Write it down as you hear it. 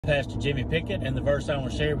Pastor Jimmy Pickett, and the verse I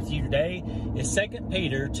want to share with you today is 2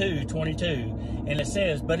 Peter 2:22, and it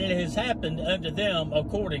says, "But it has happened unto them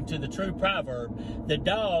according to the true proverb, the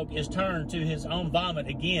dog is turned to his own vomit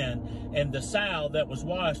again, and the sow that was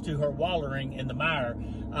washed to her wallowing in the mire."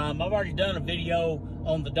 I've already done a video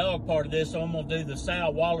on the dog part of this, so I'm going to do the sow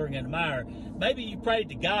wallowing in the mire. Maybe you prayed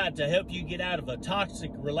to God to help you get out of a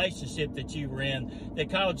toxic relationship that you were in that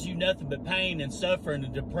caused you nothing but pain and suffering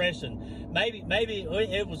and depression. Maybe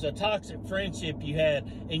it was a toxic friendship you had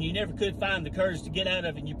and you never could find the courage to get out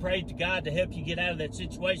of it, and you prayed to God to help you get out of that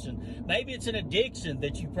situation. Maybe it's an addiction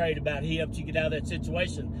that you prayed about. He helped you get out of that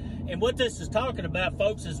situation. And what this is talking about,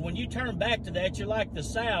 folks, is when you turn back to that, you're like the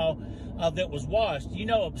sow that was washed. You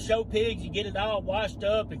know, a show pig, you get it all washed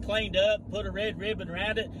up and cleaned up, put a red ribbon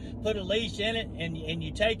around it, put a leash in it, and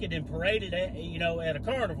you take it and parade it at, at a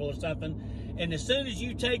carnival or something. And as soon as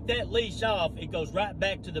you take that leash off, it goes right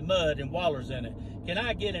back to the mud and wallers in it. Can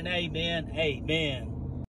I get an amen? Amen.